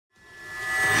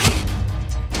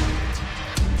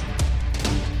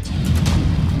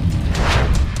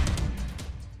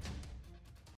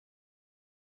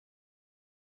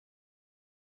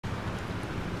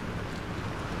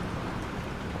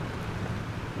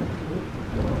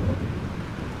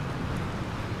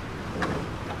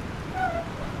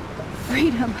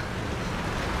Freedom.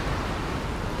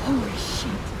 Holy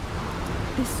shit.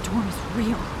 This storm is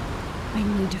real. I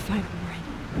need to find Warren.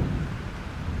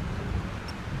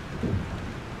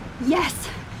 Yes!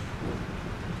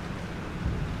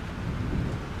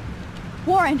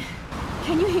 Warren,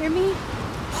 can you hear me?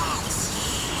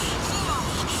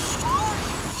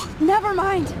 Never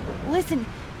mind. Listen,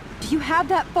 do you have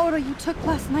that photo you took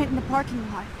last night in the parking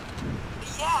lot?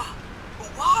 Yeah, but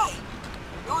why?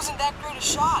 It wasn't that great a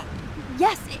shot.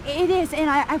 Yes, it is, and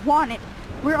I want it.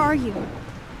 Where are you?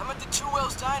 I'm at the Two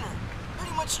Whales Diner.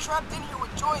 Pretty much trapped in here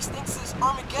with Joyce thanks to this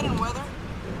Armageddon weather.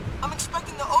 I'm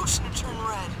expecting the ocean to turn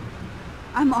red.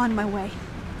 I'm on my way.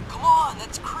 Come on,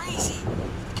 that's crazy.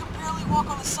 You can barely walk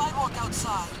on the sidewalk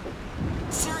outside.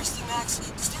 Seriously, Max,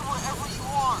 stay wherever you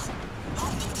are. I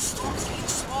don't think the storm is getting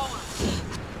smaller.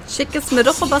 Schick es mir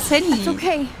doch übers Handy. It's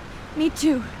okay. Me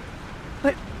too.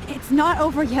 But it's not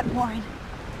over yet, Warren.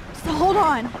 So hold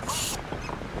on.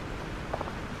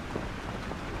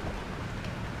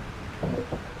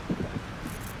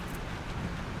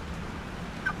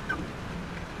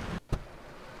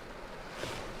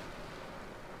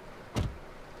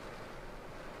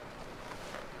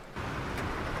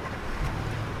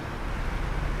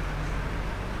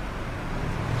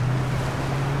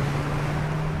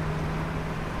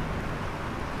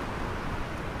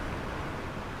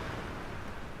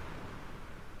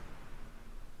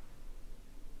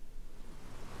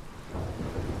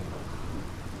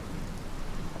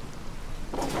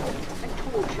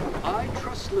 I,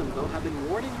 Trust Limbo, have been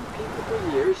warning you people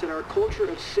for years that our culture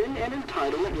of sin and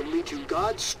entitlement would lead to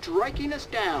God striking us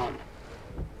down.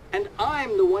 And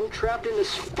I'm the one trapped in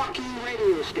this fucking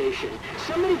radio station.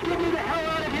 Somebody get me the hell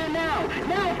out of here now!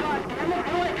 Now, goddammit,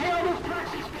 how do I pay all those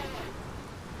taxes?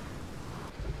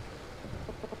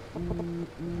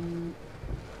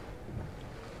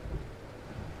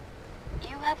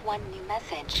 You have one new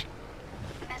message.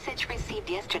 Message received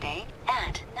yesterday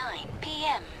at 9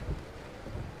 p.m.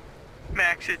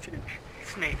 Max, it's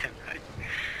Nathan.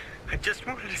 I just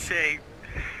wanted to say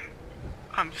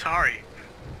I'm sorry.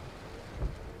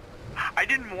 I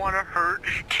didn't want to hurt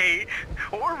Kate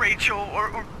or Rachel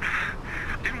or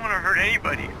I didn't want to hurt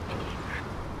anybody.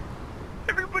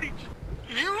 Everybody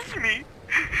used me.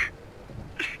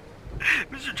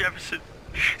 Mr. Jefferson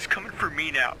is coming for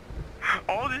me now.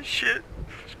 All this shit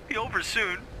will be over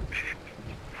soon.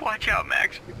 Watch out,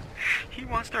 Max. He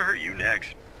wants to hurt you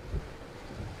next.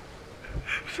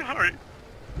 Sorry.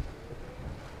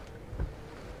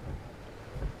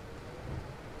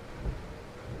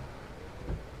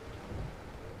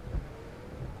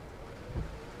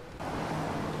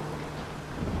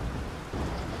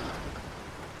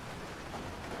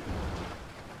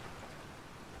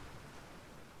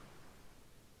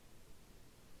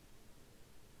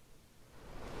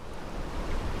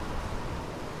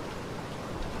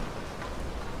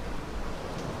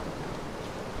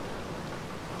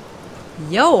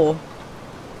 Yo.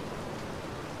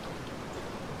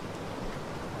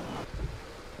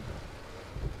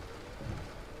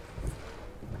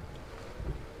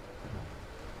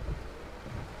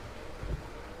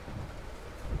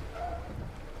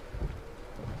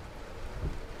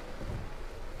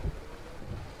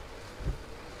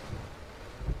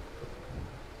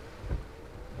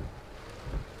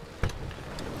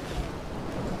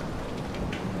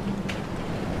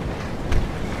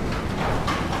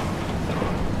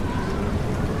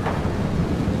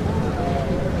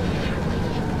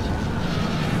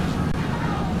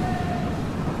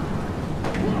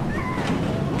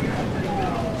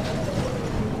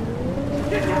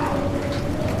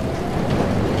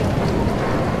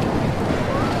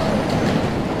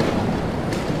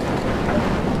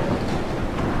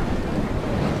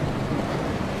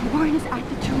 Warren is at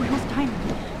the Two Whales Diner,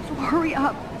 so hurry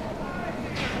up.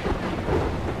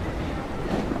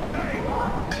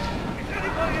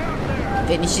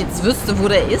 Wenn ich jetzt wüsste, wo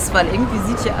der ist, weil irgendwie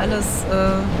sieht hier alles,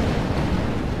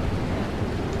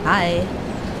 Hi.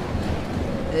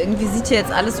 Irgendwie sieht hier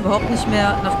jetzt alles überhaupt nicht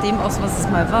mehr nach dem aus, was es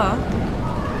mal war.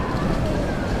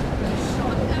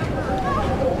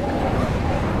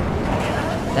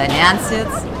 Dein Ernst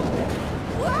jetzt?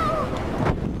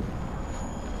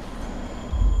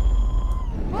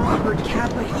 Robert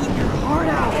Kappa eating your heart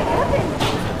out. Evan,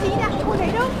 see that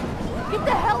tornado? Get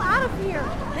the hell out of here!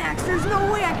 Max, there's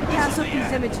no way I can pass up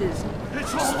these images.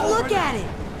 Just look at it.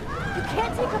 You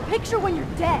can't take a picture when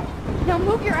you're dead. Now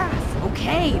move your ass.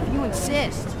 Okay, if you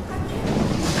insist.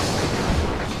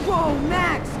 Whoa,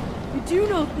 Max! You do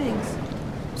know things.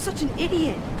 I'm such an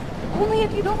idiot. Only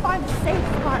if you don't find a safe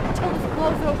spot until this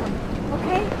blows over,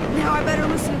 okay? Now I better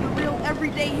listen to the real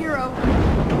everyday hero.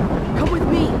 Come with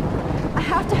me. I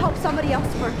have to help somebody else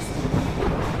first.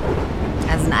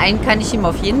 Also in einen kann ich ihm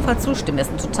auf jeden Fall zustimmen. Er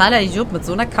ist ein totaler Idiot, mit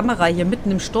so einer Kamera hier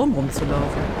mitten im Sturm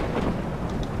rumzulaufen.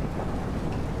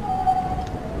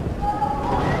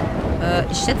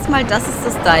 Ich schätze mal, das ist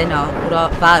das Diner. Oder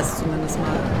war es zumindest mal.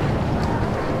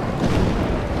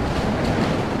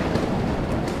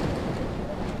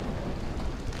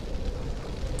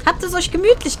 Habt es euch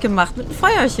gemütlich gemacht mit einem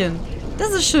Feuerchen.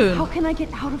 Das ist schön. How can I get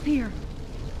out of here?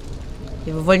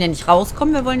 Ja, wir wollen ja nicht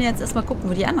rauskommen, wir wollen ja jetzt erstmal gucken,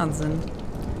 wo die anderen sind.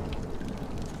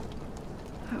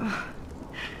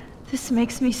 This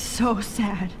makes me so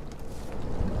sad.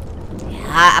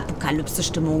 Ja,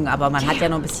 Apokalypse-Stimmung, aber man hat ja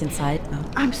noch ein bisschen Zeit, ne?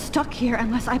 I'm stuck here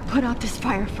unless I put out this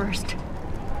fire first.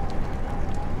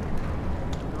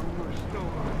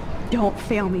 Don't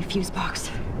fail me, Fusebox.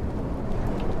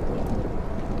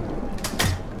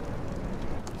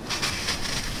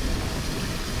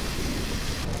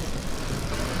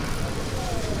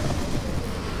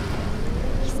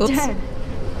 He's Oops. dead.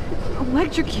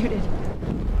 Electrocuted.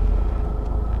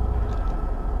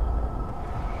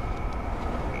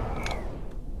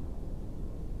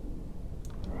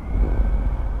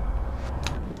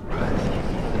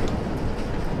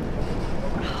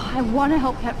 I want to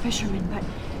help that fisherman, but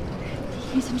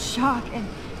he's in shock and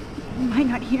he might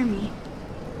not hear me.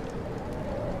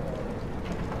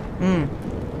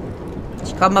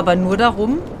 Ich komme aber nur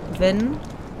darum, wenn...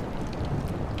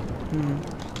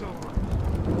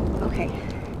 Okay,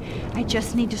 I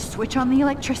just need to switch on the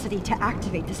electricity to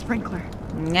activate the sprinkler.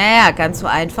 Naja, ganz so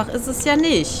einfach ist es ja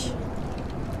nicht.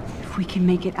 If we can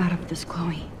make it out of this,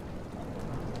 Chloe.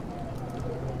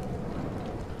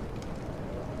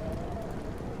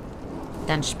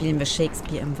 Dann spielen wir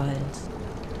Shakespeare im Wald.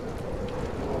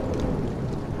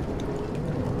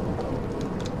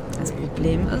 Das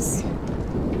Problem ist...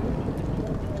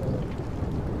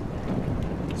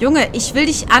 Junge, ich will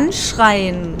dich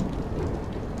anschreien.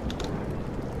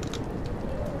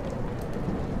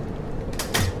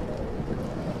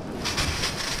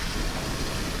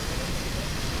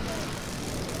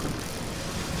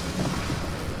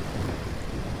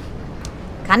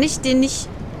 Kann ich den nicht...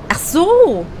 Ach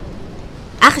so!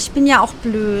 Ach, ich bin ja auch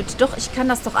blöd. Doch, ich kann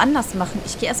das doch anders machen.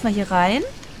 Ich gehe erstmal hier rein.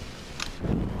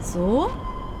 So.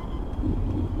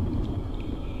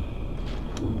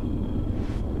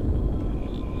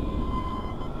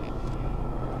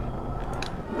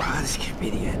 This could be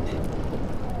the end.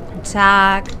 Guten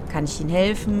Tag. Kann ich Ihnen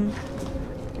helfen?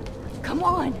 Come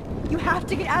on! You have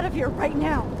to get out of here right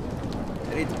now!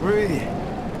 I need to breathe.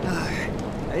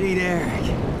 I need air.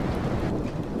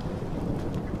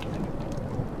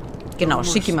 Genau,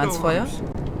 schick ihn mal ins Feuer.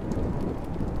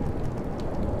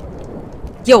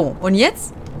 Jo, und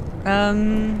jetzt?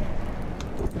 Nein,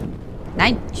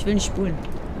 ich will nicht spulen.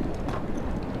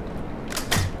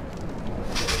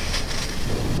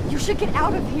 You should get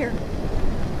out of here!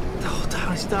 The whole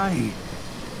town is dying.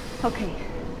 Okay,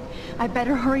 I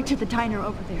better hurry to the diner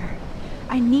over there.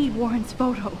 I need Warren's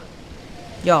photo.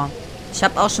 Ja, ich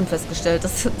habe auch schon festgestellt,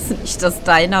 dass es nicht das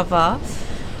Diner war.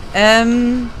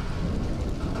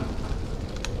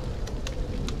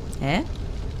 Hä?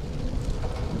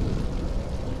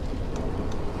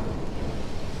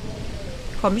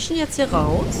 Komme ich denn jetzt hier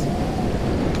raus?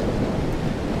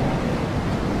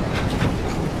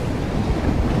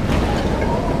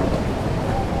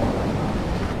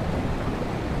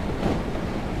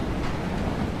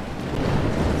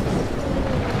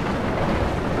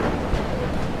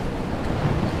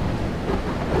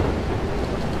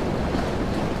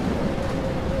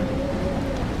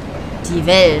 Die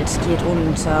Welt geht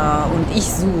unter und ich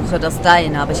suche das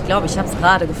Diner, aber ich glaube, ich habe es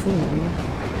gerade gefunden.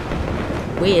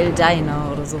 Whale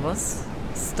Diner oder sowas.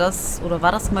 Ist das, oder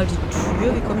war das mal die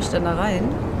Tür? Wie komme ich denn da rein?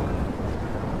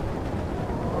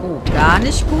 Oh, gar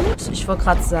nicht gut. Ich wollte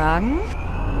gerade sagen...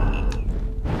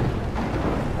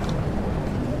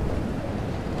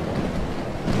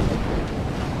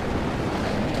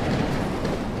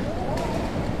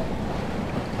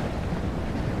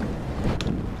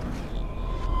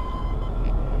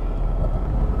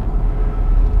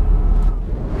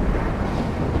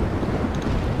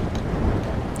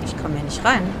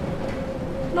 rein.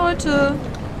 Leute.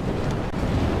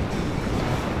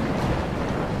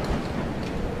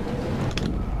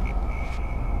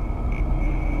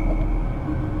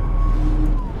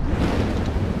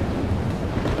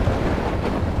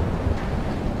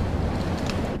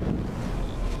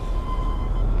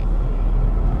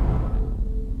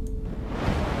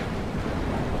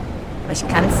 Ich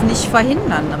kann es nicht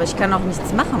verhindern, aber ich kann auch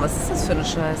nichts machen. Was ist das für eine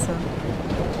Scheiße?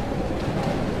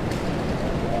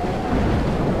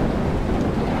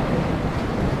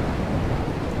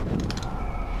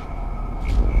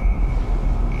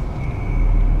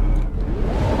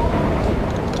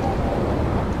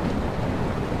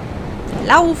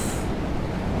 Lauf!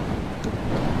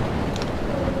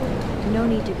 No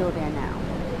need to go there now.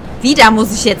 Wieder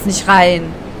muss ich jetzt nicht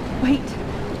rein. Wait,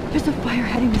 there's a fire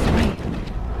heading this way.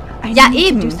 I Ja, need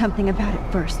eben. to do something about it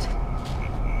first.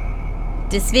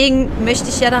 Deswegen möchte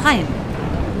ich ja da rein.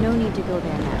 No need to go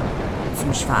there now. Willst du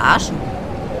mich verarschen?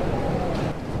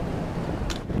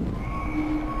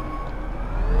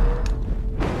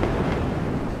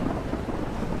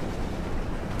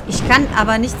 Ich kann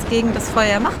aber nichts gegen das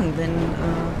Feuer machen, wenn...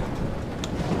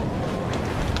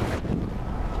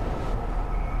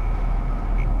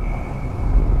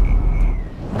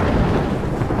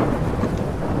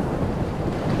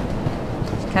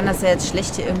 Ich kann das ja jetzt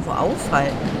schlecht hier irgendwo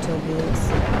aufhalten unterwegs.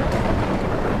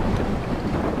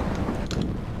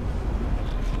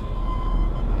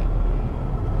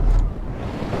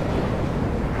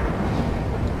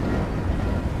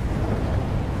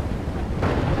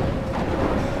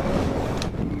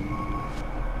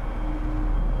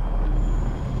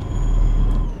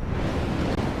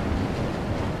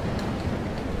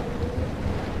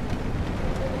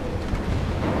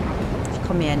 Ich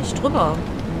komme ja nicht drüber.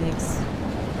 Nix.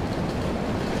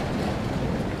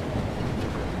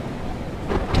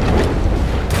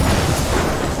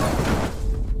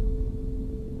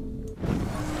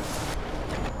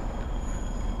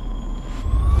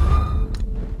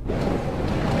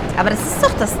 Aber das ist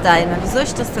doch das Deine. Wie soll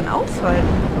ich das denn aufhalten?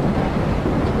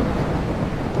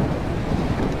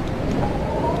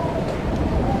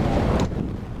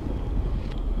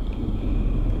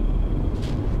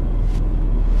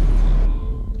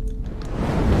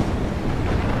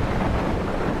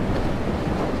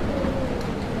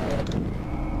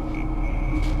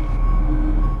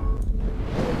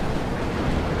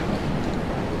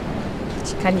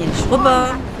 Ich kann hier nicht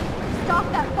rüber.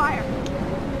 Stop that fire!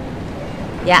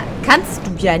 Ja, kannst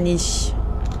du ja nicht.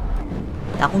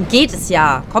 Darum geht es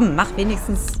ja. Komm, mach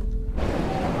wenigstens...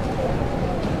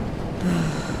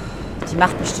 Die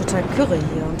macht mich total kirre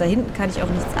hier. Und da hinten kann ich auch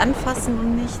nichts anfassen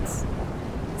und nichts.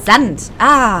 Sand.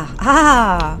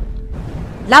 Ah.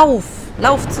 Lauf.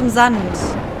 Lauf zum Sand.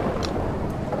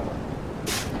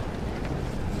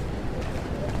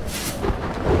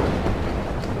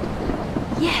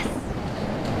 Yes!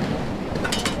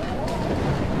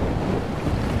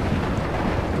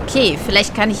 Okay,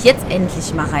 vielleicht kann ich jetzt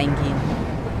endlich mal reingehen.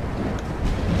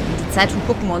 Die Zeitung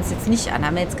gucken wir uns jetzt nicht an.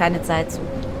 Haben wir jetzt keine Zeit zu.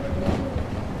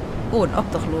 Oh, ein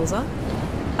Obdachloser.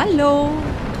 Hallo.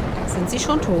 Sind Sie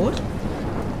schon tot?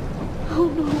 Oh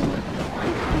no.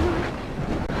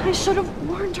 I should have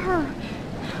warned her.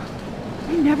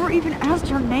 I never even asked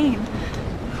her name.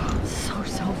 So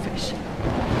selfish.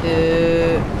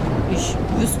 Ich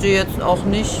wüsste jetzt auch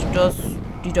nicht, dass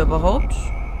die da überhaupt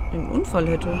einen Unfall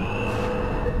hätte.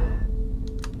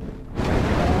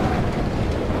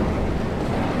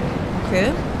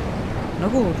 Okay. Na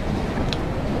gut.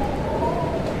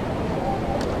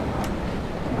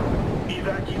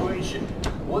 Evacuation.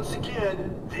 Once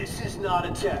again, this is not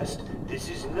a test. This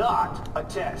is not a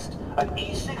test. An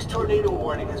E6 tornado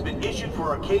warning has been issued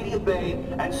for Arcadia Bay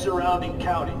and surrounding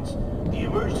counties. The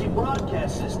emergency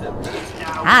broadcast system is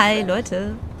now... Hi,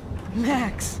 Leute.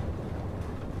 Max!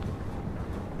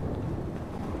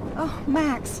 Oh,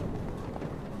 Max!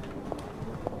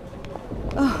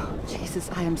 Oh, Jesus,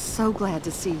 I am so glad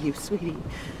to see you, sweetie.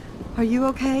 Are you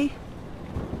okay?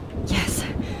 Yes.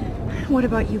 What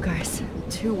about you guys?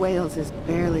 The Two Whales is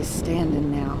barely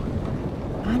standing now.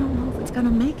 I don't know if it's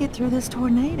gonna make it through this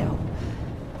tornado.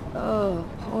 Oh,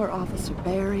 poor Officer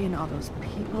Barry and all those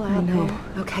people out there.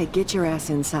 Okay, get your ass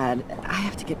inside. I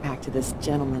have to get back to this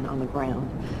gentleman on the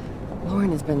ground.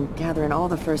 Lauren has been gathering all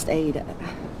the first aid.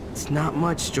 It's not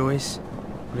much, Joyce,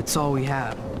 but it's all we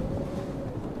have.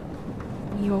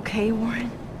 You okay, Warren?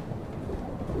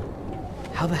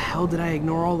 How the hell did I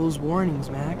ignore all those warnings,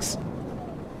 Max?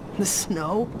 The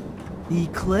snow? The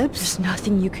eclipse? There's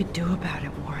nothing you could do about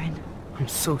it, Warren. I'm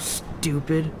so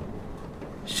stupid.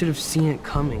 Should have seen it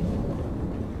coming.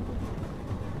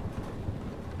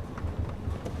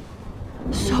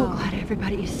 So glad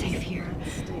everybody is safe here.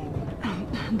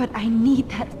 But I need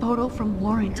that photo from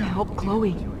Lauren to help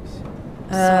Chloe.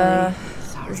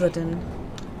 Wo ist er denn?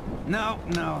 No,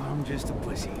 I'm just a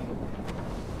pussy.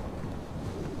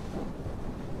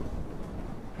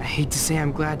 I hate to say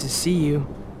I'm glad to see you,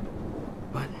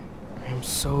 but I'm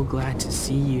so glad to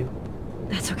see you.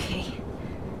 That's okay.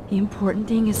 The important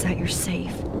thing is that you're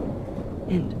safe.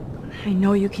 And I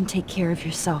know you can take care of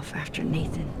yourself after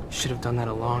Nathan. Should have done that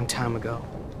a long time ago.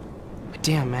 But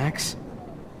damn, Max.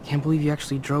 Can't believe you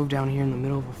actually drove down here in the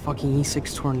middle of a fucking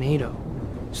E6 tornado.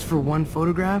 Just for one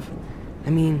photograph? I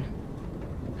mean,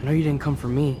 I know you didn't come for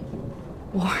me.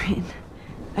 Warren,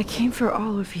 I came for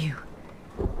all of you.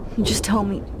 Just tell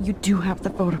me you do have the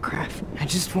photograph. I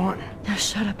just want... Now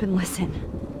shut up and listen.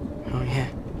 Oh yeah,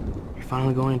 you're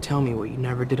finally going to tell me what you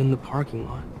never did in the parking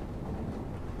lot.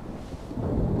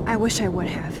 I wish I would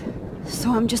have.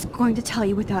 So I'm just going to tell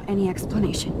you without any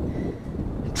explanation.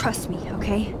 Trust me,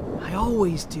 okay? I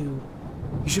always do.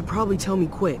 You should probably tell me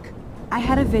quick. I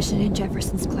had a vision in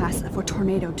Jefferson's class of a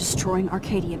tornado destroying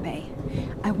Arcadia Bay.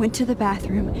 I went to the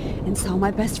bathroom and saw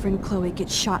my best friend Chloe get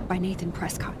shot by Nathan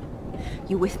Prescott.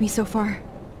 You with me so far?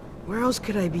 Where else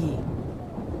could I be?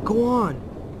 Go on.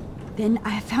 Then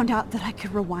I found out that I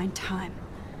could rewind time.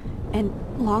 And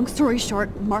long story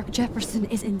short, Mark Jefferson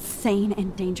is insane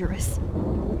and dangerous.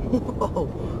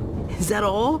 Whoa, is that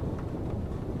all?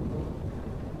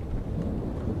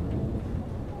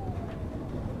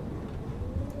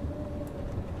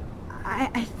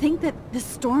 I think that the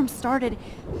storm started,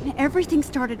 everything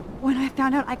started when I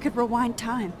found out I could rewind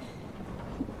time.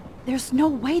 There's no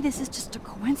way this is just a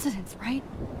coincidence, right?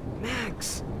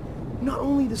 Max, not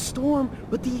only the storm,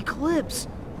 but the eclipse,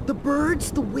 the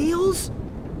birds, the whales,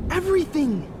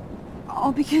 everything.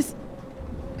 All because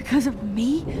of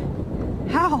me?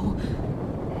 How?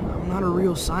 I'm not a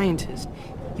real scientist,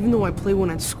 even though I play one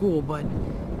at school, but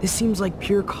this seems like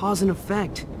pure cause and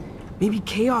effect. Maybe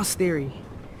chaos theory.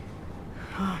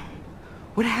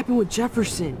 What happened with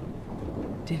Jefferson?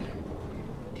 Did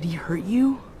he hurt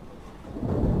you?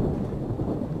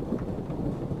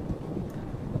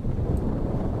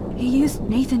 He used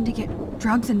Nathan to get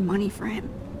drugs and money for him.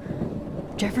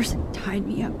 Jefferson tied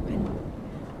me up and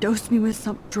dosed me with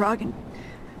some drug and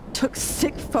took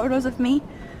sick photos of me.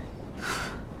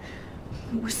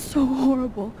 It was so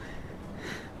horrible.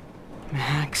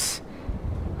 Max,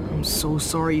 I'm so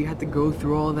sorry you had to go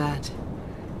through all that.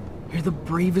 You're the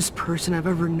bravest person I've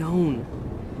ever known.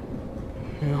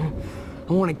 You know,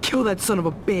 I want to kill that son of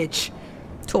a bitch.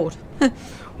 Tot.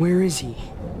 Where is he?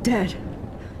 Dead.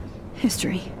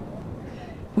 History.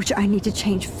 Which I need to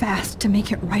change fast to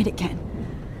make it right again.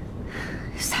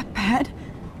 Is that bad?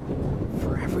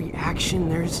 For every action,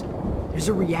 there's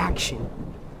a reaction.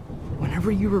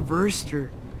 Whenever you reversed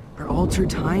or altered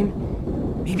time,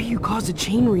 maybe you caused a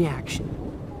chain reaction.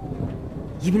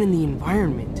 Even in the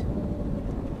environment.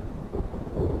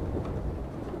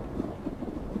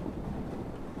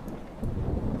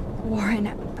 Warren,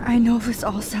 I know this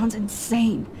all sounds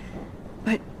insane,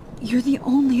 but you're the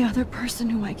only other person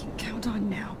who I can count on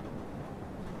now.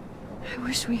 I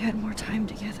wish we had more time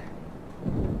together.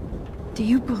 Do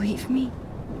you believe me?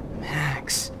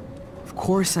 Max, of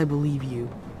course I believe you.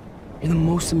 You're the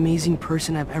most amazing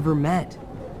person I've ever met.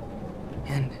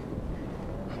 And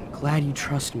I'm glad you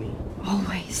trust me.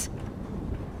 Always.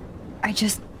 I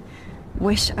just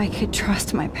wish I could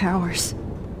trust my powers.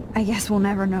 I guess we'll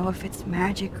never know if it's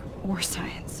magic or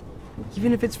science.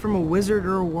 Even if it's from a wizard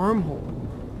or a wormhole,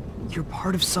 you're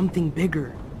part of something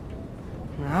bigger.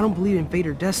 I don't believe in fate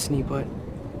or destiny, but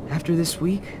after this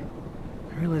week,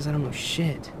 I realize I don't know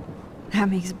shit. That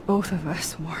makes both of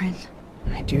us, Warren.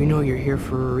 I do know you're here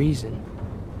for a reason.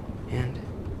 And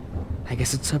I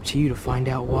guess it's up to you to find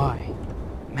out why.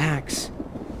 Max,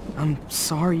 I'm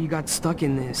sorry you got stuck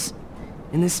in this.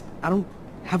 I don't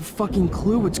have a fucking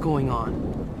clue what's going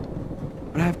on.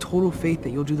 But I have total faith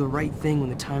that you'll do the right thing when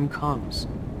the time comes.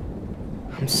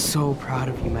 I'm so proud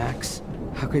of you, Max.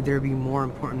 How could there be a more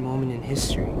important moment in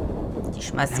history? Die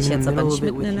schmeißt sich jetzt aber nicht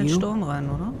mitten in den Sturm rein,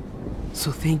 oder?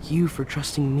 So thank you for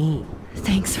trusting me.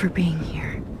 Thanks for being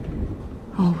here.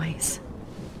 Always.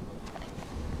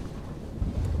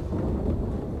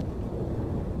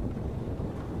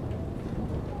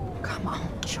 Come on,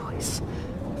 Joyce.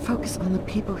 Focus on the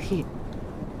people here.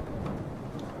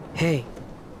 Hey.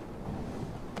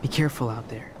 Be careful out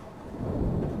there.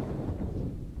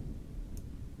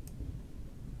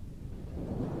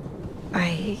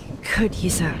 I could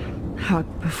use a hug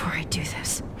before I do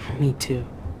this. Me too.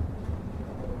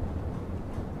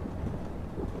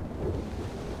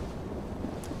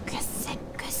 Küssen,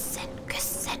 küssen,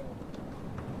 küssen.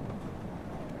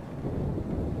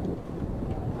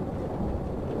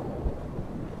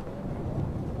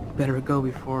 Better go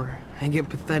before I get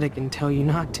pathetic and tell you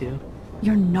not to.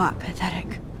 You're not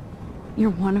pathetic. You're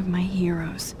one of my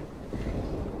heroes.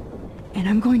 And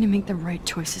I'm going to make the right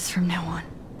choices from now on.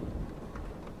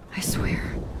 I swear.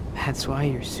 That's why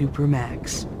you're Super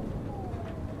Max.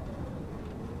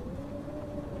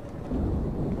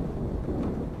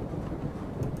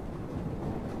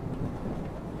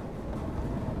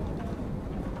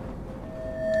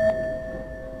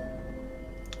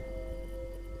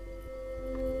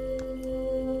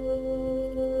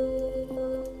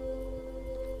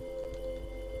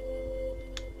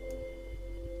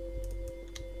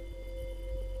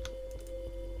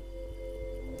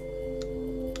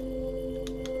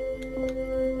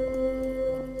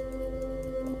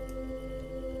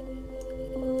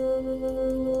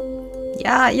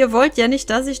 Ja, ihr wollt ja nicht,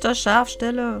 dass ich das scharf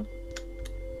stelle.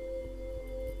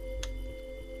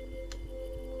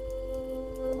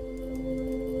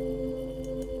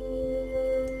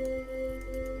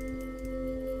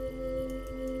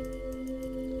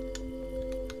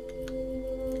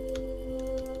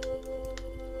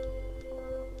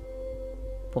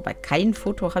 Wobei kein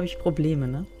Foto habe ich Probleme,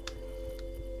 ne?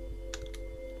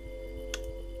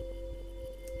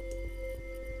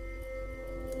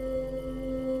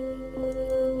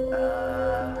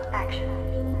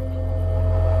 Action.